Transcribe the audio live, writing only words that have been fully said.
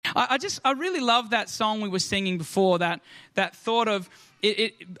I really love that song we were singing before, that thought of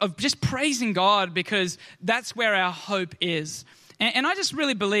of just praising God, because that's where our hope is. And I just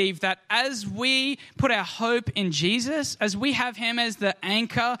really believe that as we put our hope in Jesus, as we have him as the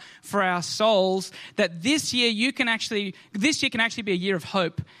anchor for our souls, that this year can actually be a year of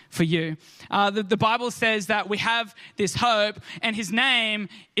hope for you. The Bible says that we have this hope, and his name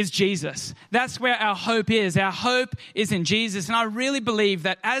is Jesus. That's where our hope is. Our hope is in Jesus. And I really believe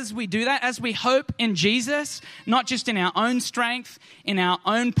that as we do that, as we hope in Jesus, not just in our own strength, in our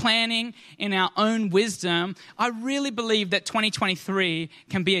own planning, in our own wisdom, I really believe that 2023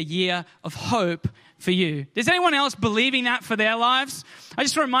 can be a year of hope for you. Is anyone else believing that for their lives? I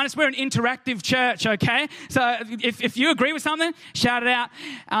just want to remind us, we're an interactive church, okay? So if you agree with something, shout it out.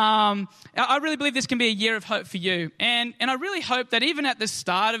 I really believe this can be a year of hope for you. And I really hope that even at the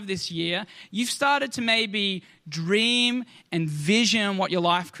start of this year, you've started to maybe dream and vision what your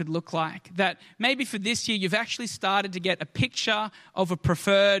life could look like. That maybe for this year, you've actually started to get a picture of a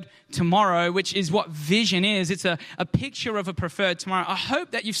preferred tomorrow, which is what vision is. It's a picture of a preferred tomorrow. I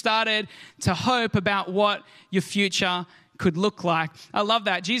hope that you've started to hope about what your future could look like. I love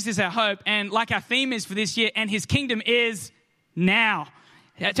that. Jesus is our hope. And like our theme is for this year, and his kingdom is now.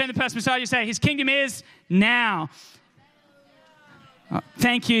 Turn to the person beside you and say, his kingdom is now.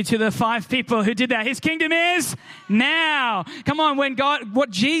 Thank you to the 5 people who did that. His kingdom is now. Come on,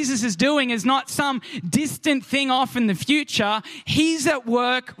 what Jesus is doing is not some distant thing off in the future. He's at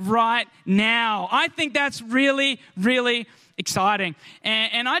work right now. I think that's really, really exciting.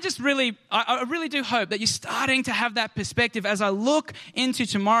 And I really do hope that you're starting to have that perspective. As I look into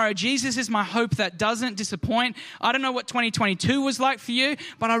tomorrow, Jesus is my hope that doesn't disappoint. I don't know what 2022 was like for you,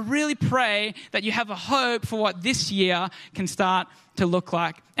 but I really pray that you have a hope for what this year can start to look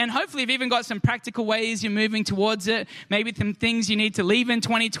like. And hopefully you've even got some practical ways you're moving towards it. Maybe some things you need to leave in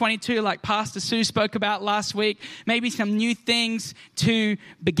 2022, like Pastor Sue spoke about last week. Maybe some new things to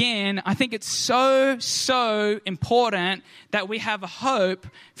begin. I think it's so important that we have a hope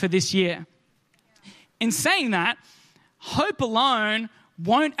for this year. In saying that, hope alone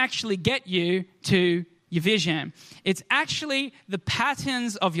won't actually get you to your vision. It's actually the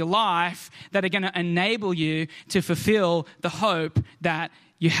patterns of your life that are going to enable you to fulfill the hope that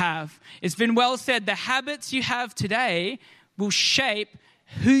you have. It's been well said, the habits you have today will shape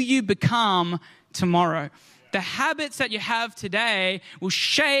who you become tomorrow. The habits that you have today will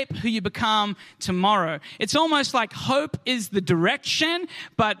shape who you become tomorrow. It's almost like hope is the direction,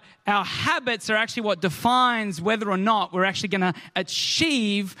 but our habits are actually what defines whether or not we're actually going to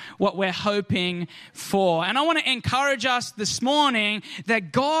achieve what we're hoping for. And I want to encourage us this morning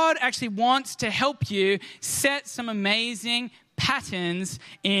that God actually wants to help you set some amazing patterns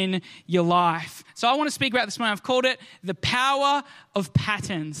in your life. So I want to speak about this morning. I've called it the power of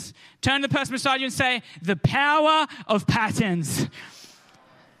patterns. Turn to the person beside you and say, the power of patterns.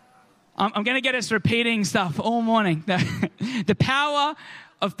 I'm going to get us repeating stuff all morning. The power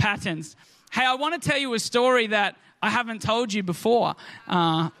of patterns. Hey, I want to tell you a story that I haven't told you before.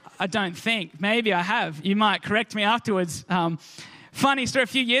 I don't think. Maybe I have. You might correct me afterwards. Funny story, a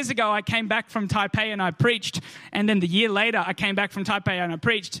few years ago, I came back from Taipei and I preached. And then the year later, I came back from Taipei and I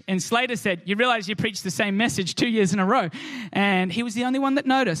preached. And Slater said, you realize you preached the same message 2 years in a row. And he was the only one that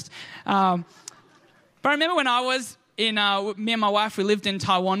noticed. But I remember when I was me and my wife, we lived in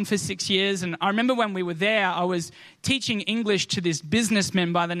Taiwan for 6 years. And I remember when we were there, I was teaching English to this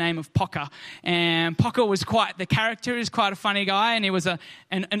businessman by the name of Pocker. And Pocker was quite the character. He was quite a funny guy. And he was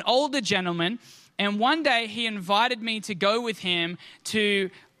an older gentleman. And one day he invited me to go with him to,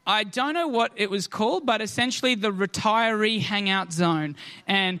 I don't know what it was called, but essentially the retiree hangout zone.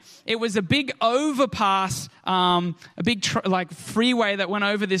 And it was a big overpass, a big freeway that went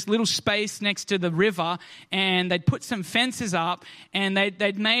over this little space next to the river. And they'd put some fences up and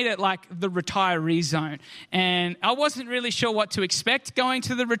they'd made it like the retiree zone. And I wasn't really sure what to expect going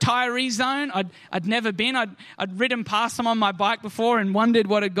to the retiree zone. I'd never been. I'd ridden past them on my bike before and wondered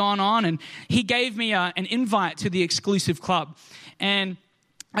what had gone on. And he gave me an invite to the exclusive club. And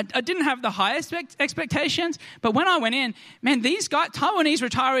I didn't have the highest expectations, but when I went in, man, these guys, Taiwanese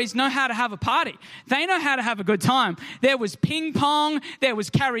retirees know how to have a party. They know how to have a good time. There was ping pong, there was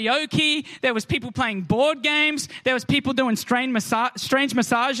karaoke, there was people playing board games, there was people doing strange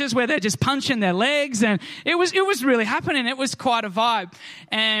massages where they're just punching their legs, and it was really happening. It was quite a vibe.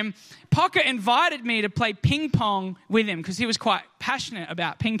 And Pocker invited me to play ping pong with him because he was quite passionate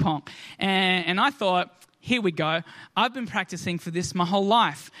about ping pong. And I thought, here we go. I've been practicing for this my whole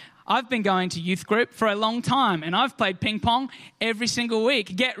life. I've been going to youth group for a long time and I've played ping pong every single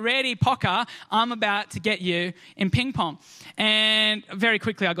week. Get ready, Pocker. I'm about to get you in ping pong. And very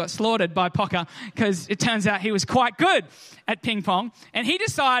quickly I got slaughtered by Pocker because it turns out he was quite good at ping pong. And he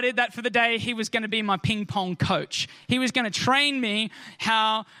decided that for the day he was going to be my ping pong coach. He was going to train me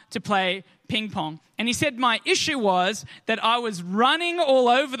how to play ping pong. And he said my issue was that I was running all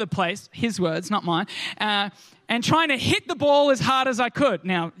over the place, his words, not mine, and trying to hit the ball as hard as I could.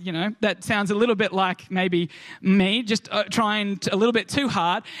 Now, that sounds a little bit like maybe me, just trying a little bit too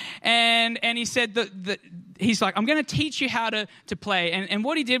hard. And he said that he's like, I'm going to teach you how to play. And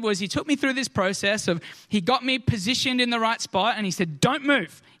what he did was he took me through this process of, he got me positioned in the right spot and he said, don't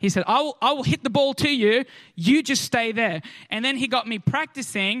move. He said, I will hit the ball to you. You just stay there. And then he got me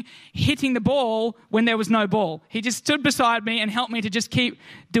practicing hitting the ball when there was no ball. He just stood beside me and helped me to just keep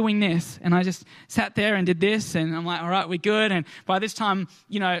doing this. And I just sat there and did this. And I'm like, all right, we're good. And by this time,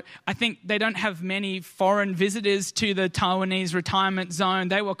 I think they don't have many foreign visitors to the Taiwanese retirement zone.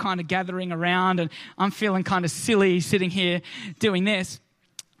 They were kind of gathering around and I'm feeling kind of silly sitting here doing this.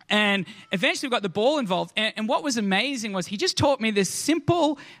 And eventually we got the ball involved. And what was amazing was he just taught me this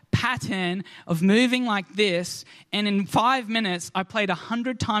simple pattern of moving like this. And in 5 minutes, I played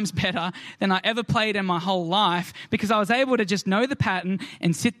 100 times better than I ever played in my whole life because I was able to just know the pattern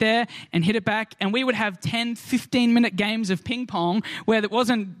and sit there and hit it back. And we would have 10, 15-minute games of ping pong where it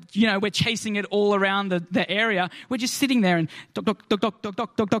wasn't, we're chasing it all around the area. We're just sitting there and dock, dock, dock, dock,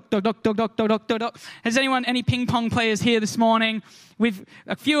 dock, dock, dock, dock, dock, dock, dock, dock, dock, dock. Has anyone, any ping pong players here this morning? With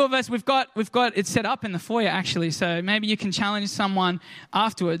a few of us, we've got it set up in the foyer actually, so maybe you can challenge someone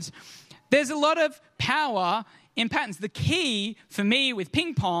afterwards. There's a lot of power in patterns. The key for me with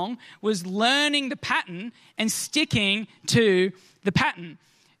ping pong was learning the pattern and sticking to the pattern.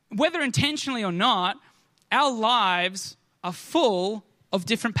 Whether intentionally or not, our lives are full of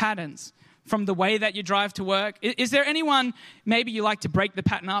different patterns. From the way that you drive to work. Is there anyone, maybe you like to break the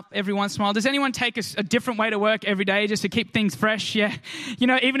pattern up every once in a while? Does anyone take a different way to work every day just to keep things fresh? Yeah.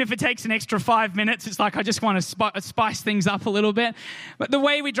 Even if it takes an extra 5 minutes, it's like I just want to spice things up a little bit. But the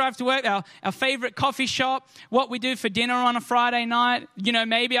way we drive to work, our favorite coffee shop, what we do for dinner on a Friday night,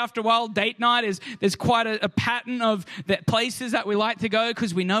 maybe after a while, date night there's quite a pattern of the places that we like to go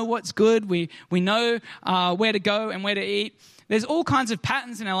because we know what's good. We know where to go and where to eat. There's all kinds of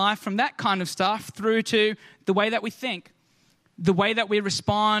patterns in our life from that kind of stuff through to the way that we think, the way that we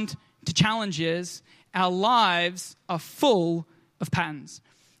respond to challenges. Our lives are full of patterns.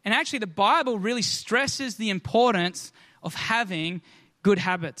 And actually, the Bible really stresses the importance of having good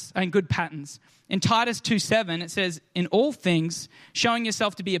habits and good patterns. In Titus 2:7, it says, in all things, showing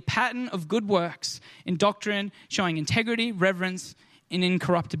yourself to be a pattern of good works, in doctrine, showing integrity, reverence, and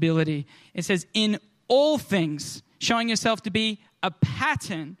incorruptibility. It says, in all things, showing yourself to be a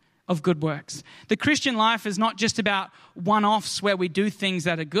pattern of good works. The Christian life is not just about one-offs where we do things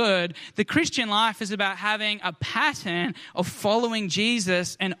that are good. The Christian life is about having a pattern of following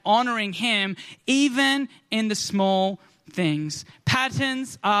Jesus and honoring him even in the small things.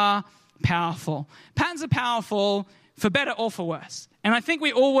 Patterns are powerful. Patterns are powerful for better or for worse. And I think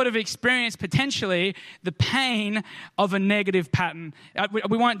we all would have experienced potentially the pain of a negative pattern.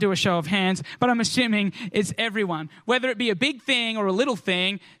 We won't do a show of hands, but I'm assuming it's everyone. Whether it be a big thing or a little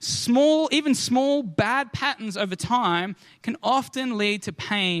thing, even small bad patterns over time can often lead to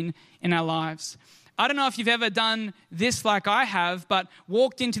pain in our lives. I don't know if you've ever done this like I have, but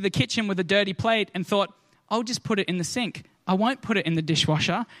walked into the kitchen with a dirty plate and thought, I'll just put it in the sink. I won't put it in the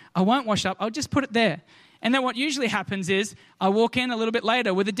dishwasher. I won't wash up. I'll just put it there. And then what usually happens is I walk in a little bit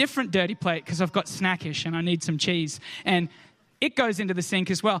later with a different dirty plate because I've got snackish and I need some cheese. And it goes into the sink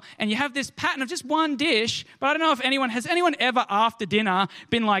as well. And you have this pattern of just one dish. But I don't know if has anyone ever after dinner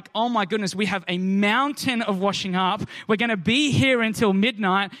been like, oh my goodness, we have a mountain of washing up. We're going to be here until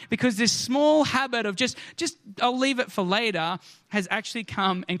midnight because this small habit of just I'll leave it for later has actually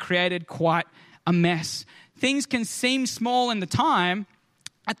come and created quite a mess. Things can seem small in the time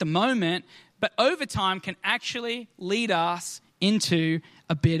at the moment, but over time can actually lead us into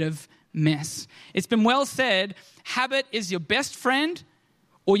a bit of mess. It's been well said, habit is your best friend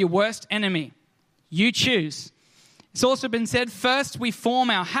or your worst enemy. You choose. It's also been said, first we form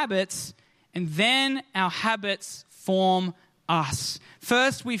our habits and then our habits form us.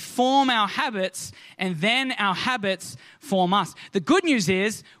 First we form our habits and then our habits form us. The good news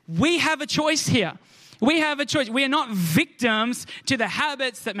is we have a choice here. We have a choice. We are not victims to the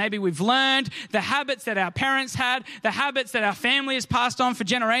habits that maybe we've learned, the habits that our parents had, the habits that our family has passed on for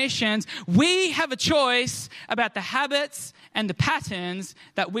generations. We have a choice about the habits and the patterns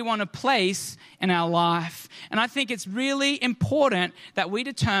that we want to place in our life. And I think it's really important that we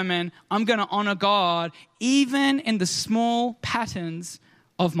determine, I'm going to honor God even in the small patterns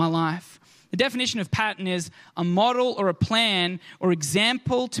of my life. The definition of pattern is a model or a plan or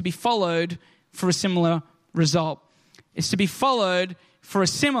example to be followed for a similar result. It's to be followed for a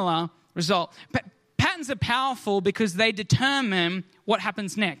similar result. Patterns are powerful because they determine what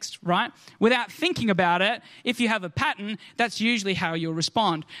happens next, right? Without thinking about it, if you have a pattern, that's usually how you'll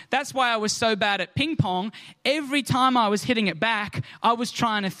respond. That's why I was so bad at ping pong. Every time I was hitting it back, I was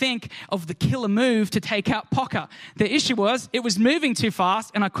trying to think of the killer move to take out Pocker. The issue was it was moving too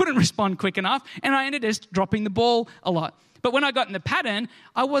fast and I couldn't respond quick enough, and I ended up just dropping the ball a lot. But when I got in the pattern,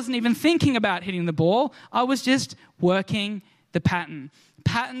 I wasn't even thinking about hitting the ball. I was just working the pattern.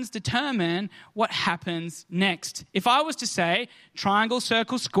 Patterns determine what happens next. If I was to say triangle,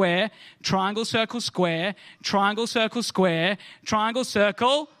 circle, square, triangle, circle, square, triangle, circle, square, triangle,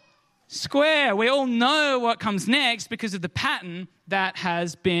 circle, square, we all know what comes next because of the pattern that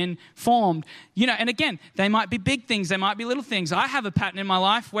has been formed. And again, they might be big things, they might be little things. I have a pattern in my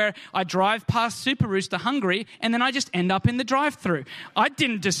life where I drive past Super Rooster hungry and then I just end up in the drive-thru. I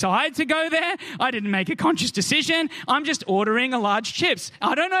didn't decide to go there. I didn't make a conscious decision. I'm just ordering a large chips.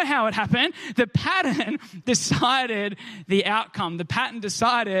 I don't know how it happened. The pattern decided the outcome. The pattern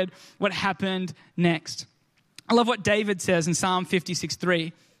decided what happened next. I love what David says in Psalm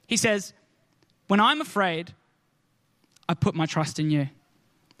 56:3. He says, when I'm afraid, I put my trust in you.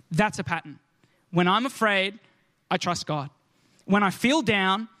 That's a pattern. When I'm afraid, I trust God. When I feel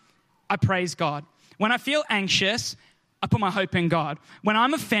down, I praise God. When I feel anxious, I put my hope in God. When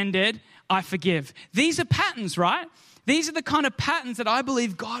I'm offended, I forgive. These are patterns, right? These are the kind of patterns that I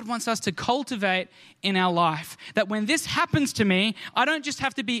believe God wants us to cultivate in our life. That when this happens to me, I don't just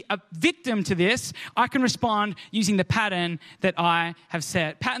have to be a victim to this. I can respond using the pattern that I have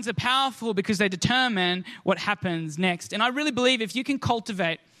set. Patterns are powerful because they determine what happens next. And I really believe if you can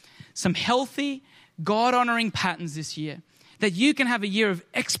cultivate some healthy, God-honoring patterns this year, that you can have a year of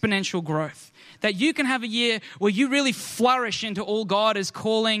exponential growth, that you can have a year where you really flourish into all God is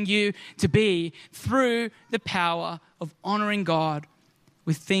calling you to be through the power of honoring God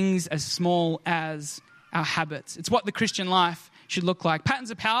with things as small as our habits. It's what the Christian life should look like.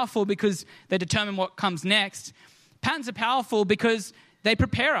 Patterns are powerful because they determine what comes next. Patterns are powerful because they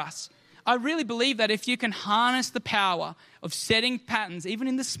prepare us. I really believe that if you can harness the power of setting patterns, even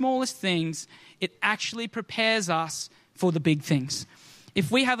in the smallest things, it actually prepares us for the big things. If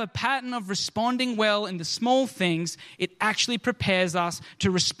we have a pattern of responding well in the small things, it actually prepares us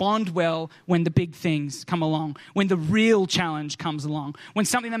to respond well when the big things come along, when the real challenge comes along, when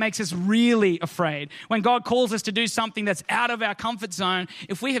something that makes us really afraid, when God calls us to do something that's out of our comfort zone.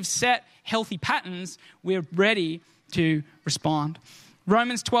 If we have set healthy patterns, we're ready to respond.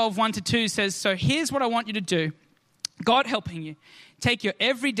 Romans 12:1-2 says, so here's what I want you to do. God helping you. Take your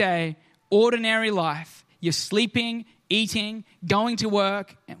everyday, ordinary life, you're sleeping, eating, going to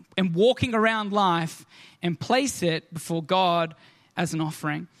work, and walking around life, and place it before God as an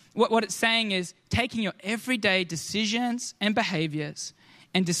offering. What it's saying is taking your everyday decisions and behaviors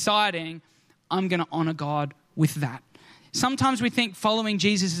and deciding, I'm going to honor God with that. Sometimes we think following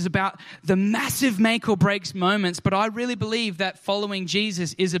Jesus is about the massive make or breaks moments, but I really believe that following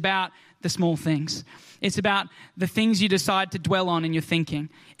Jesus is about the small things. It's about the things you decide to dwell on in your thinking.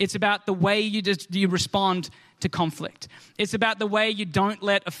 It's about the way you respond to conflict. It's about the way you don't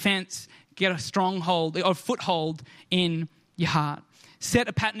let offense get a stronghold or foothold in your heart. Set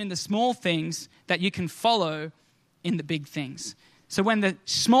a pattern in the small things that you can follow in the big things. So when the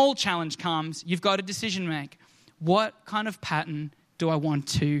small challenge comes, you've got a decision to make. What kind of pattern do I want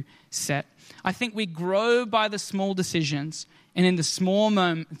to set? I think we grow by the small decisions and in the small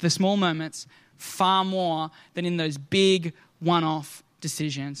moments far more than in those big one-off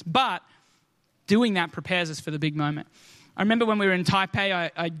decisions. But doing that prepares us for the big moment. I remember when we were in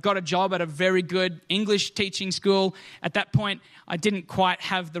Taipei, I got a job at a very good English teaching school. At that point, I didn't quite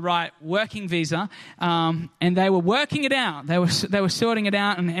have the right working visa, and they were working it out. They were sorting it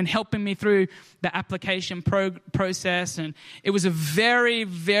out and helping me through the application process. And it was a very,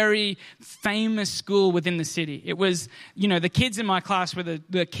 very famous school within the city. It was, the kids in my class were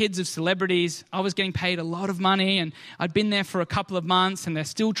the kids of celebrities. I was getting paid a lot of money, and I'd been there for a couple of months, and they're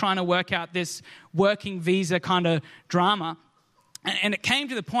still trying to work out this working visa kind of drama. And it came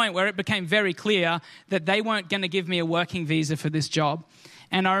to the point where it became very clear that they weren't going to give me a working visa for this job.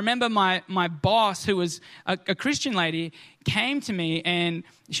 And I remember my boss, who was a Christian lady, came to me and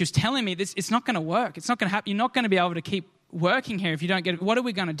she was telling me, it's not going to work. It's not going to happen. You're not going to be able to keep working here if you don't get it. What are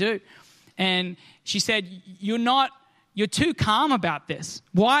we going to do? And she said, you're not you're too calm about this.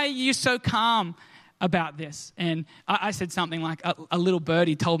 Why are you so calm about this? And I said something like, a little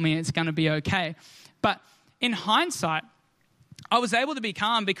birdie told me it's going to be okay. But in hindsight, I was able to be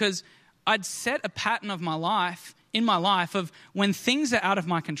calm because I'd set a pattern of in my life of when things are out of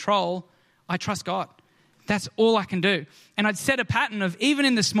my control, I trust God. That's all I can do. And I'd set a pattern of even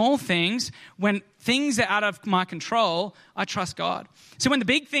in the small things, when things are out of my control, I trust God. So when the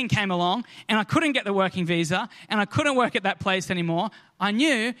big thing came along and I couldn't get the working visa and I couldn't work at that place anymore, I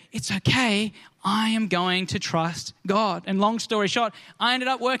knew it's okay. I am going to trust God. And long story short, I ended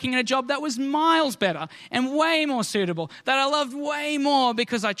up working in a job that was miles better and way more suitable, that I loved way more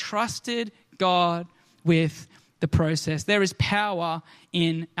because I trusted God with the process. There is power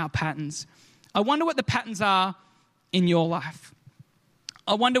in our patterns. I wonder what the patterns are in your life.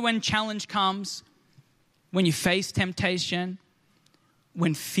 I wonder when challenge comes, when you face temptation,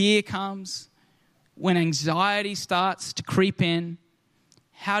 when fear comes, when anxiety starts to creep in,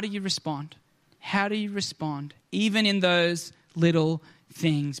 how do you respond? How do you respond, even in those little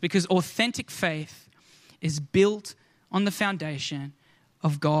things? Because authentic faith is built on the foundation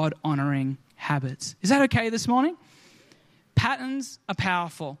of God-honoring habits. Is that okay this morning? Patterns are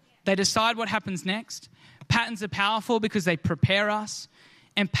powerful. They decide what happens next. Patterns are powerful because they prepare us.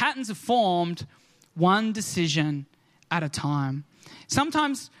 And patterns are formed one decision at a time.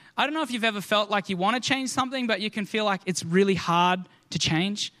 Sometimes, I don't know if you've ever felt like you want to change something, but you can feel like it's really hard to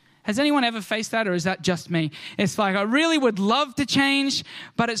change. Has anyone ever faced that, or is that just me? It's like, I really would love to change,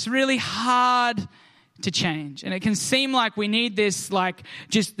 but it's really hard to change. And it can seem like we need this, like,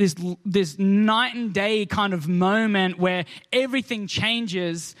 just this night and day kind of moment where everything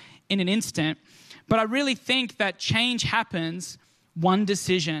changes in an instant. But I really think that change happens one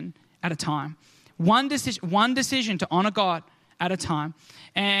decision at a time. One decision to honor God at a time.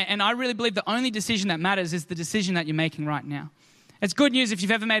 And I really believe the only decision that matters is the decision that you're making right now. It's good news if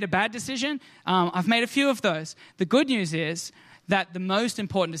you've ever made a bad decision. I've made a few of those. The good news is that the most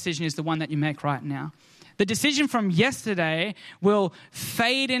important decision is the one that you make right now. The decision from yesterday will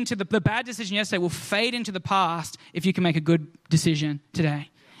fade into the bad decision yesterday will fade into the past if you can make a good decision today.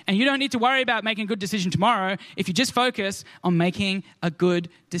 And you don't need to worry about making a good decision tomorrow if you just focus on making a good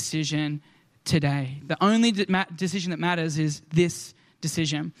decision today. The only decision that matters is this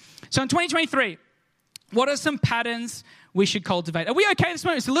decision. So in 2023, what are some patterns we should cultivate? Are we okay this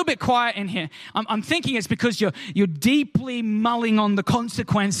moment? It's a little bit quiet in here. I'm thinking it's because you're deeply mulling on the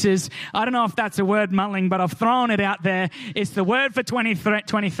consequences. I don't know if that's a word, mulling, but I've thrown it out there. It's the word for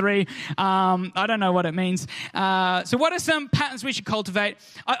 2023. I don't know what it means. So what are some patterns we should cultivate?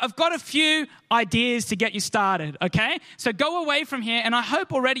 I've got a few ideas to get you started, okay? So go away from here, and I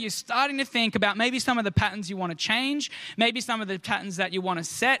hope already you're starting to think about maybe some of the patterns you want to change, maybe some of the patterns that you want to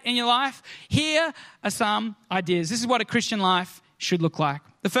set in your life. Here are some ideas. This is what a Christian life should look like.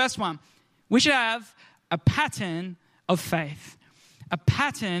 The first one, we should have a pattern of faith. A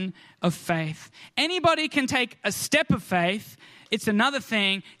pattern of faith. Anybody can take a step of faith. It's another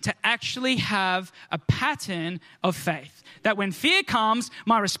thing to actually have a pattern of faith. That when fear comes,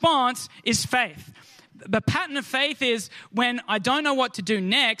 my response is faith. The pattern of faith is when I don't know what to do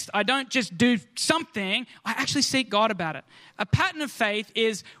next, I don't just do something, I actually seek God about it. A pattern of faith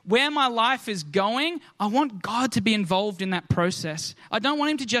is where my life is going, I want God to be involved in that process. I don't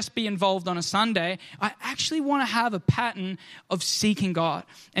want him to just be involved on a Sunday. I actually want to have a pattern of seeking God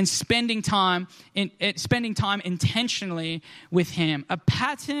and spending time intentionally with him. A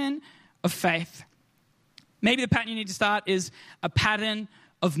pattern of faith. Maybe the pattern you need to start is a pattern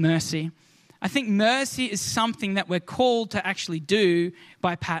of mercy. I think mercy is something that we're called to actually do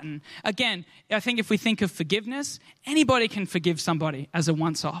by pattern. Again, I think if we think of forgiveness, anybody can forgive somebody as a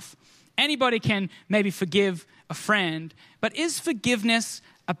once-off. Anybody can maybe forgive a friend. But is forgiveness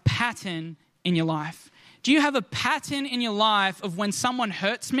a pattern in your life? Do you have a pattern in your life of when someone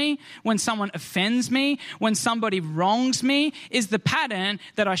hurts me, when someone offends me, when somebody wrongs me? Is the pattern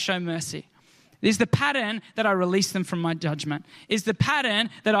that I show mercy? Is the pattern that I release them from my judgment? Is the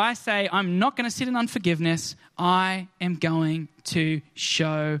pattern that I say, I'm not going to sit in unforgiveness. I am going to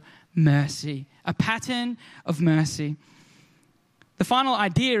show mercy. A pattern of mercy. The final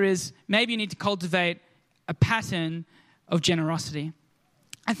idea is maybe you need to cultivate a pattern of generosity.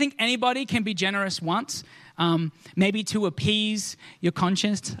 I think anybody can be generous once, maybe to appease your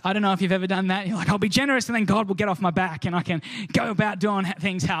conscience. I don't know if you've ever done that. You're like, I'll be generous and then God will get off my back and I can go about doing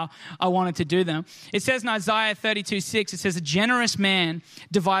things how I wanted to do them. It says in Isaiah 32:6, it says, a generous man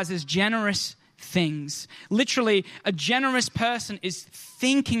devises generous things. Literally, a generous person is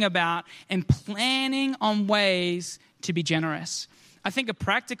thinking about and planning on ways to be generous. I think a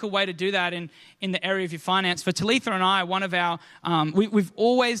practical way to do that in the area of your finance, for Talitha and I, one of our, we've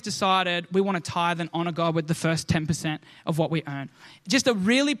always decided we want to tithe and honor God with the first 10% of what we earn. Just a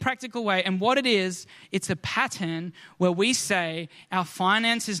really practical way. And what it is, it's a pattern where we say our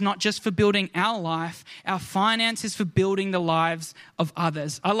finance is not just for building our life, our finance is for building the lives of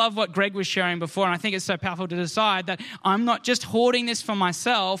others. I love what Greg was sharing before, and I think it's so powerful to decide that I'm not just hoarding this for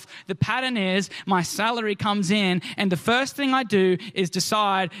myself. The pattern is my salary comes in, and the first thing I do is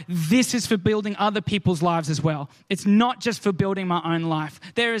decide this is for building other people's lives as well. It's not just for building my own life.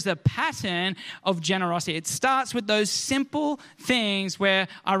 There is a pattern of generosity. It starts with those simple things where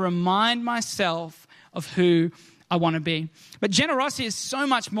I remind myself of who I want to be. But generosity is so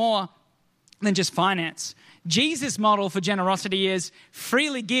much more than just finance. Jesus' model for generosity is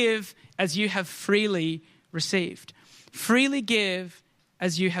freely give as you have freely received. Freely give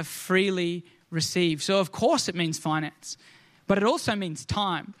as you have freely received. So of course it means finance, but it also means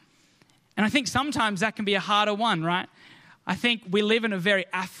time. And I think sometimes that can be a harder one, right? I think we live in a very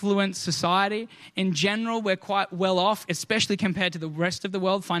affluent society. In general, we're quite well off, especially compared to the rest of the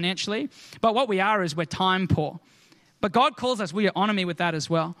world financially. But what we are is we're time poor. But God calls us, will you honor me with that as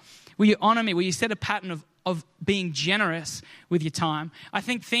well? Will you honor me? Will you set a pattern of being generous with your time? I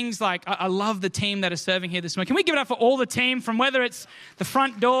think things like, I love the team that are serving here this morning. Can we give it up for all the team, from whether it's the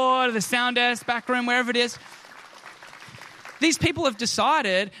front door to the sound desk, back room, wherever it is? These people have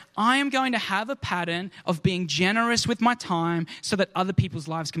decided, I am going to have a pattern of being generous with my time so that other people's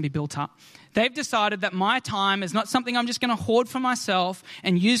lives can be built up. They've decided that my time is not something I'm just going to hoard for myself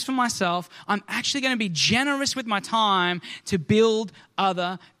and use for myself. I'm actually going to be generous with my time to build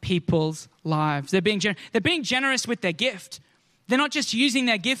other people's lives. They're being generous with their gift. They're not just using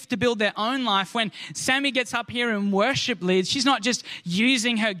their gift to build their own life. When Sammy gets up here and worship leads, she's not just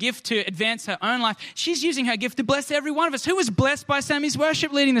using her gift to advance her own life. She's using her gift to bless every one of us. Who was blessed by Sammy's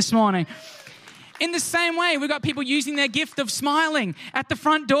worship leading this morning? In the same way, we've got people using their gift of smiling at the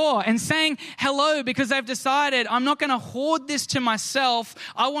front door and saying hello because they've decided, I'm not going to hoard this to myself.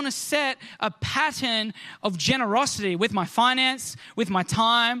 I want to set a pattern of generosity with my finance, with my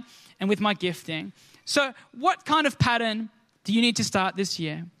time, and with my gifting. So what kind of pattern do you need to start this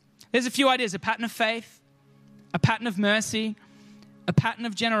year? There's a few ideas: a pattern of faith, a pattern of mercy, a pattern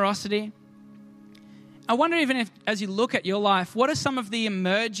of generosity. I wonder even if, as you look at your life, what are some of the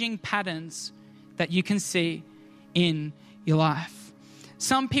emerging patterns that you can see in your life?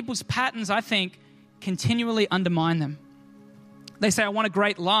 Some people's patterns, I think, continually undermine them. They say, I want a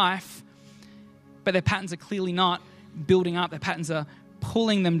great life, but their patterns are clearly not building up. Their patterns are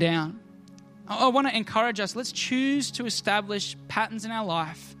pulling them down. I want to encourage us, let's choose to establish patterns in our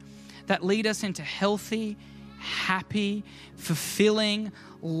life that lead us into healthy, happy, fulfilling,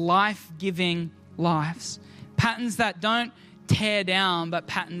 life-giving lives. Patterns that don't tear down, but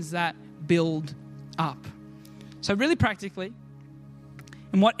patterns that build up. So really practically,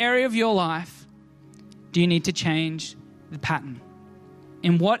 in what area of your life do you need to change the pattern?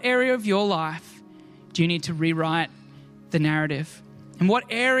 In what area of your life do you need to rewrite the narrative? In what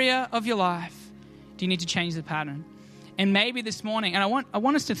area of your life do you need to change the pattern? And maybe this morning, and I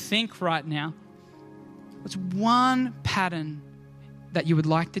want us to think right now, what's one pattern that you would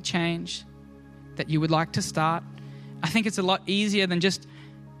like to change, that you would like to start? I think it's a lot easier than just,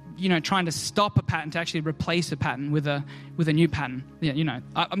 trying to stop a pattern to actually replace a pattern with a new pattern.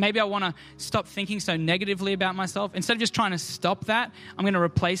 Maybe I want to stop thinking so negatively about myself. Instead of just trying to stop that, I'm going to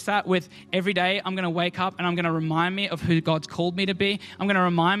replace that with every day I'm going to wake up and I'm going to remind me of who God's called me to be. I'm going to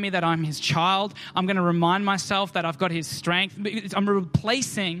remind me that I'm his child. I'm going to remind myself that I've got his strength. I'm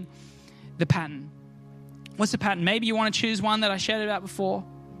replacing the pattern. What's the pattern? Maybe you want to choose one that I shared about before.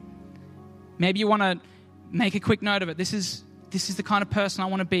 Maybe you want to make a quick note of it. This is the kind of person I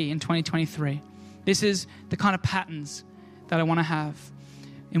want to be in 2023. This is the kind of patterns that I want to have.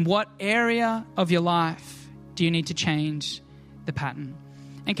 In what area of your life do you need to change the pattern?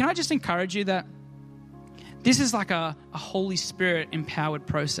 And can I just encourage you that this is like a Holy Spirit empowered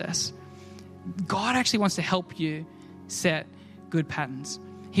process. God actually wants to help you set good patterns.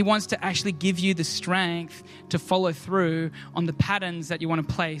 He wants to actually give you the strength to follow through on the patterns that you want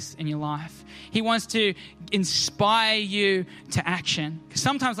to place in your life. He wants to inspire you to action. Because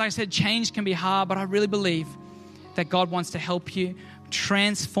sometimes, like I said, change can be hard, but I really believe that God wants to help you,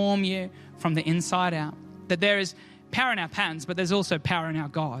 transform you from the inside out. That there is power in our patterns, but there's also power in our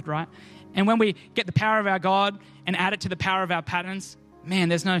God, right? And when we get the power of our God and add it to the power of our patterns, man,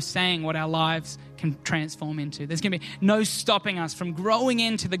 there's no saying what our lives can transform into. There's going to be no stopping us from growing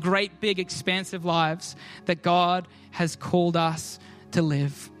into the great, big, expansive lives that God has called us to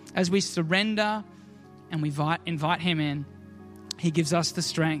live. As we surrender and we invite him in, He gives us the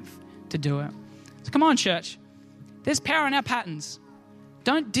strength to do it. So come on, church. There's power in our patterns.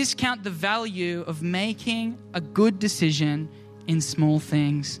 Don't discount the value of making a good decision in small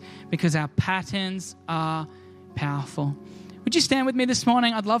things, because our patterns are powerful. Would you stand with me this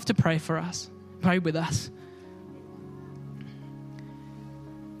morning? I'd love to pray for us. Pray with us.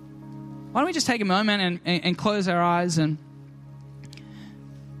 Why don't we just take a moment and close our eyes? And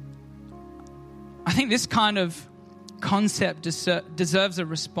I think this kind of concept deserves a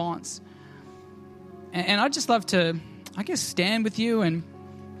response. And I'd just love to, stand with you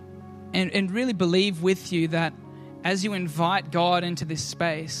and really believe with you that as you invite God into this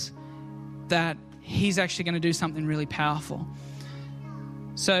space, that He's actually going to do something really powerful.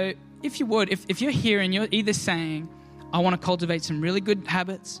 So if you would, if you're here and you're either saying, I want to cultivate some really good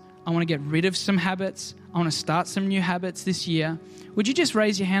habits, I want to get rid of some habits, I want to start some new habits this year, would you just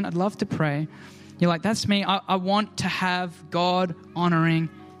raise your hand? I'd love to pray. You're like, that's me. I want to have God-honoring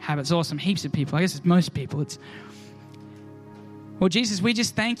habits. Awesome. Heaps of people. I guess it's most people. Well, Jesus, we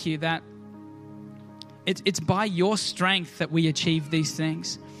just thank you that it's by your strength that we achieve these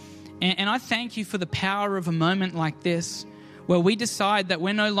things. And I thank you for the power of a moment like this, where we decide that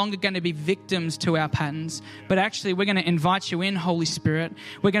we're no longer going to be victims to our patterns, but actually we're going to invite you in, Holy Spirit.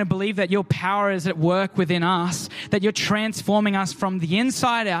 We're going to believe that your power is at work within us, that you're transforming us from the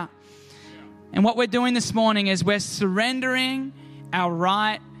inside out. And what we're doing this morning is we're surrendering our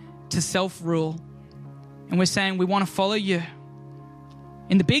right to self-rule. And we're saying we want to follow you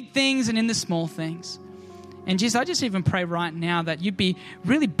in the big things and in the small things. And Jesus, I just even pray right now that you'd be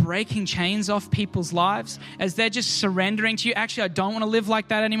really breaking chains off people's lives as they're just surrendering to you. Actually, I don't want to live like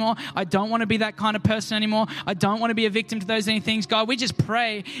that anymore. I don't want to be that kind of person anymore. I don't want to be a victim to those things. God, we just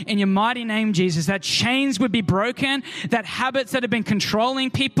pray in your mighty name, Jesus, that chains would be broken, that habits that have been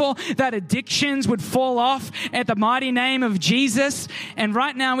controlling people, that addictions would fall off at the mighty name of Jesus. And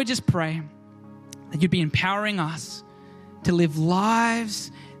right now, we just pray that you'd be empowering us to live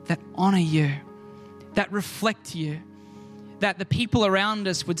lives that honor you, that reflect you, that the people around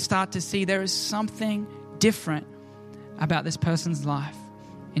us would start to see there is something different about this person's life.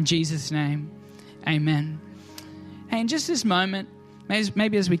 In Jesus' name, amen. Hey, in just this moment,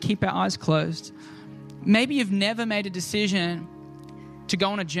 maybe as we keep our eyes closed, maybe you've never made a decision to go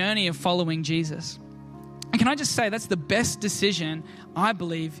on a journey of following Jesus. And can I just say, that's the best decision I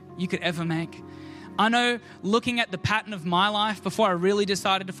believe you could ever make. I know looking at the pattern of my life before I really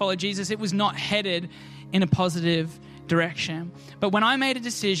decided to follow Jesus, it was not headed in a positive direction. But when I made a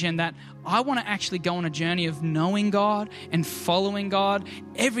decision that I want to actually go on a journey of knowing God and following God,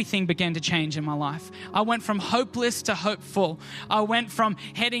 everything began to change in my life. I went from hopeless to hopeful. I went from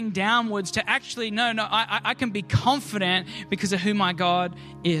heading downwards to actually, I can be confident because of who my God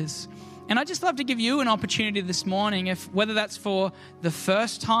is. And I'd just love to give you an opportunity this morning, whether that's for the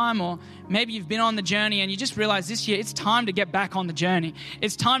first time or maybe you've been on the journey and you just realize this year it's time to get back on the journey.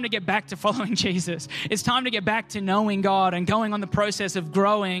 It's time to get back to following Jesus. It's time to get back to knowing God and going on the process of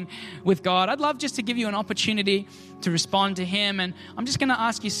growing with God. I'd love just to give you an opportunity to respond to Him. And I'm just going to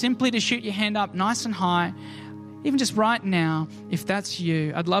ask you simply to shoot your hand up nice and high. Even just right now, if that's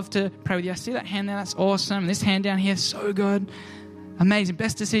you, I'd love to pray with you. I see that hand there. That's awesome. This hand down here, so good. Amazing.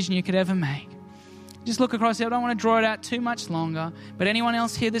 Best decision you could ever make. Just look across here. I don't want to draw it out too much longer. But anyone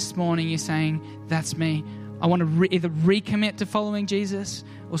else here this morning, you're saying, that's me. I want to either recommit to following Jesus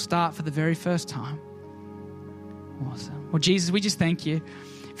or start for the very first time. Awesome. Well, Jesus, we just thank you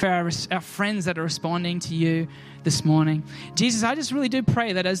for our friends that are responding to you this morning. Jesus, I just really do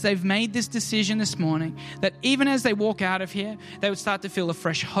pray that as they've made this decision this morning, that even as they walk out of here, they would start to feel a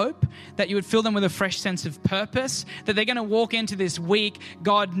fresh hope, that you would fill them with a fresh sense of purpose, that they're going to walk into this week,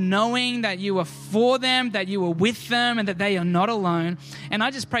 God, knowing that you are for them, that you are with them, and that they are not alone. And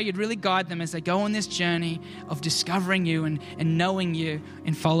I just pray you'd really guide them as they go on this journey of discovering you and knowing you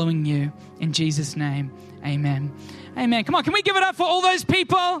and following you. In Jesus' name, amen. Amen. Come on, can we give it up for all those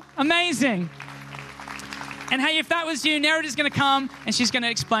people? Amazing. And hey, if that was you, Nerida is going to come and she's going to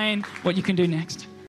explain what you can do next.